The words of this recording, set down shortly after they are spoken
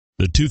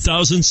The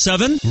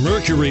 2007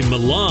 Mercury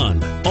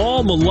Milan.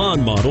 All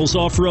Milan models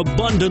offer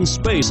abundant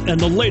space and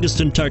the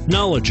latest in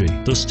technology.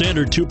 The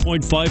standard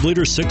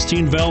 2.5-liter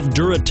 16-valve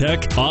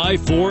Duratec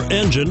i4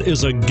 engine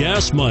is a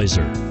gas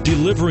miser,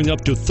 delivering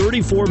up to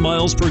 34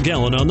 miles per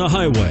gallon on the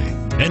highway,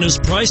 and is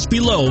priced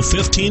below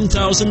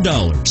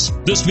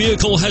 $15,000. This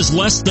vehicle has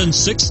less than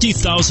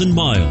 60,000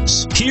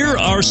 miles. Here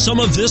are some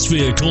of this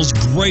vehicle's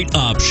great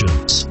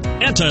options: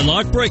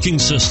 anti-lock braking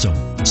system,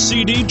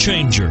 CD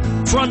changer,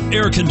 front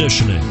air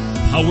conditioning,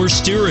 power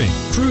steering,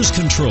 cruise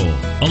control,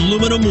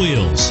 aluminum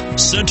wheels,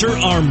 center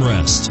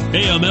armrest,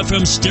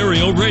 AM/FM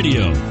stereo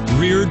radio,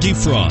 rear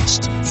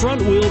defrost,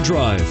 front wheel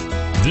drive.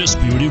 This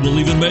beauty will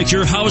even make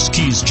your house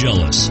keys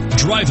jealous.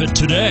 Drive it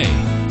today.